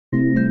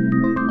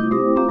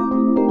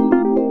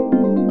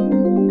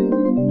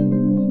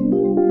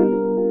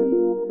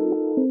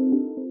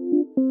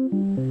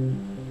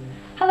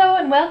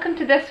welcome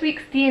to this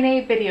week's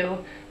DNA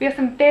video. We have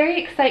some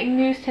very exciting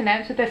news to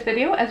announce with this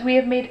video as we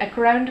have made a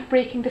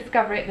groundbreaking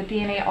discovery at the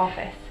DNA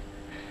office.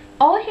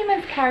 All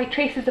humans carry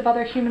traces of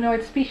other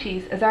humanoid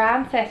species as our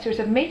ancestors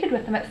have mated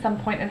with them at some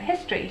point in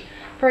history.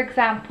 For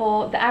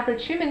example, the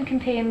average human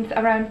contains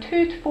around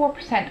 2 to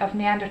 4% of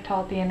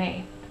Neanderthal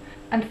DNA.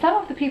 And some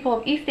of the people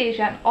of East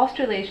Asia and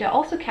Australasia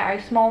also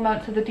carry small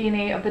amounts of the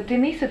DNA of the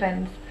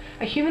Denisovans,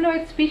 a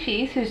humanoid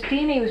species whose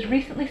DNA was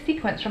recently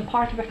sequenced from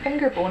part of a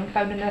finger bone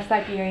found in a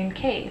Siberian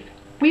cave.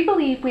 We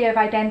believe we have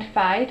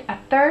identified a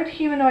third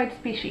humanoid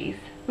species.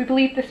 We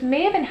believe this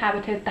may have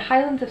inhabited the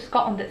Highlands of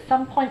Scotland at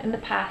some point in the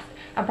past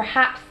and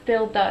perhaps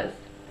still does.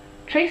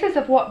 Traces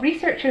of what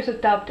researchers have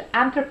dubbed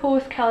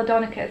Anthropos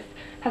caledonicus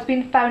has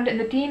been found in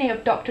the DNA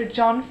of Dr.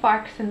 John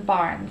Farquarson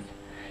Barnes.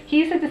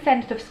 He is a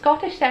descendant of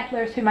Scottish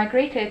settlers who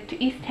migrated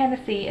to East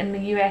Tennessee in the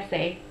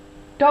USA.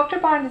 Dr.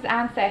 Barnes'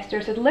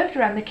 ancestors had lived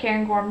around the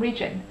Cairngorm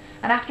region,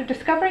 and after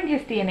discovering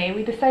his DNA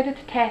we decided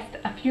to test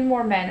a few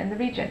more men in the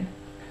region.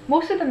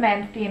 Most of the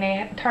men's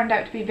DNA turned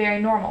out to be very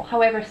normal,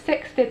 however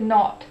 6 did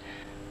not.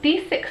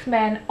 These 6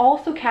 men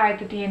also carried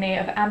the DNA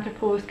of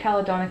Anthropos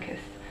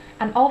caledonicus,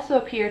 and also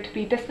appeared to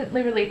be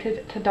distantly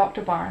related to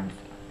Dr. Barnes.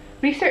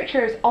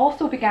 Researchers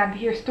also began to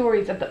hear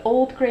stories of the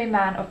old grey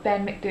man of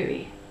Ben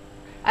Macdooey.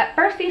 At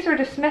first these were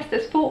dismissed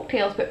as folk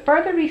tales, but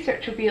further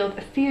research revealed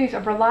a series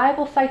of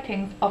reliable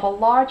sightings of a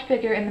large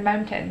figure in the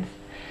mountains.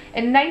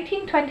 In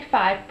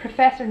 1925,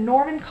 Professor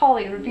Norman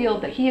Colley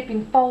revealed that he had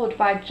been followed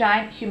by a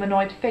giant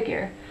humanoid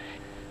figure.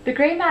 The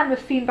grey man was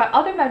seen by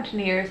other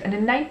mountaineers, and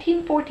in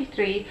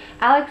 1943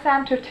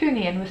 Alexander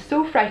Tunian was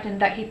so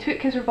frightened that he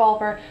took his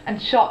revolver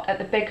and shot at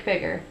the big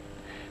figure.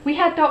 We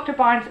had Dr.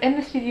 Barnes in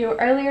the studio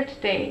earlier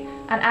today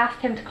and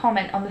asked him to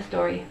comment on the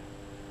story.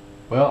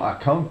 Well, I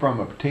come from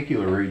a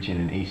particular region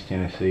in East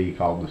Tennessee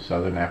called the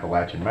Southern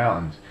Appalachian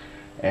Mountains,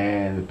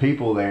 and the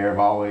people there have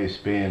always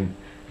been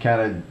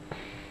kind of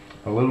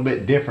a little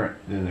bit different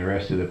than the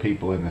rest of the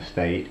people in the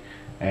state,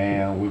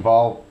 and we've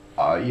all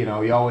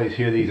you always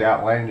hear these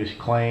outlandish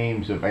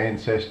claims of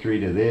ancestry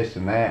to this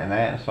and that and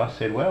that, and so I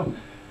said, well,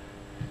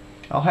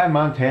 I'll have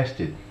mine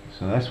tested.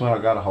 So that's when I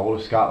got a hold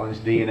of Scotland's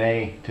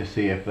DNA to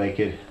see if they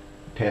could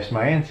test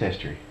my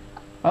ancestry.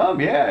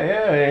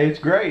 Yeah, it's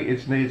great.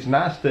 It's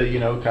nice to,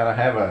 kind of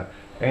have a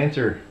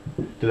answer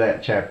to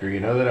that chapter,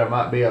 that I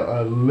might be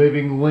a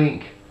living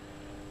link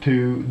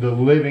to the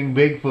living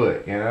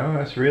Bigfoot,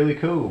 that's really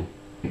cool.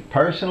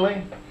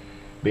 Personally,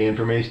 being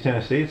from East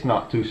Tennessee, it's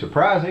not too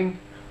surprising,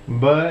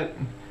 but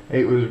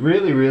it was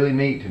really, really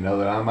neat to know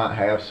that I might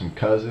have some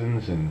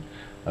cousins and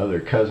other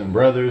cousin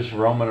brothers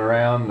roaming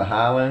around the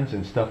highlands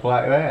and stuff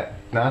like that.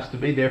 Nice to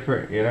be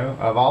different,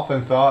 I've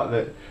often thought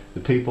that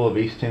the people of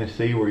East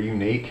Tennessee were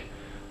unique.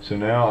 So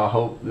now I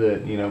hope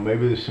that,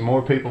 maybe there's some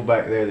more people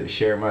back there that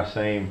share my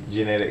same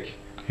genetic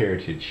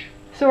heritage.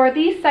 So are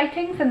these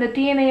sightings and the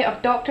DNA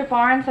of Dr.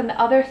 Barnes and the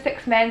other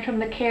 6 men from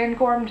the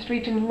Cairngorms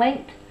region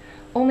linked?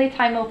 Only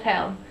time will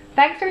tell.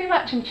 Thanks very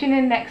much and tune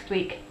in next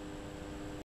week.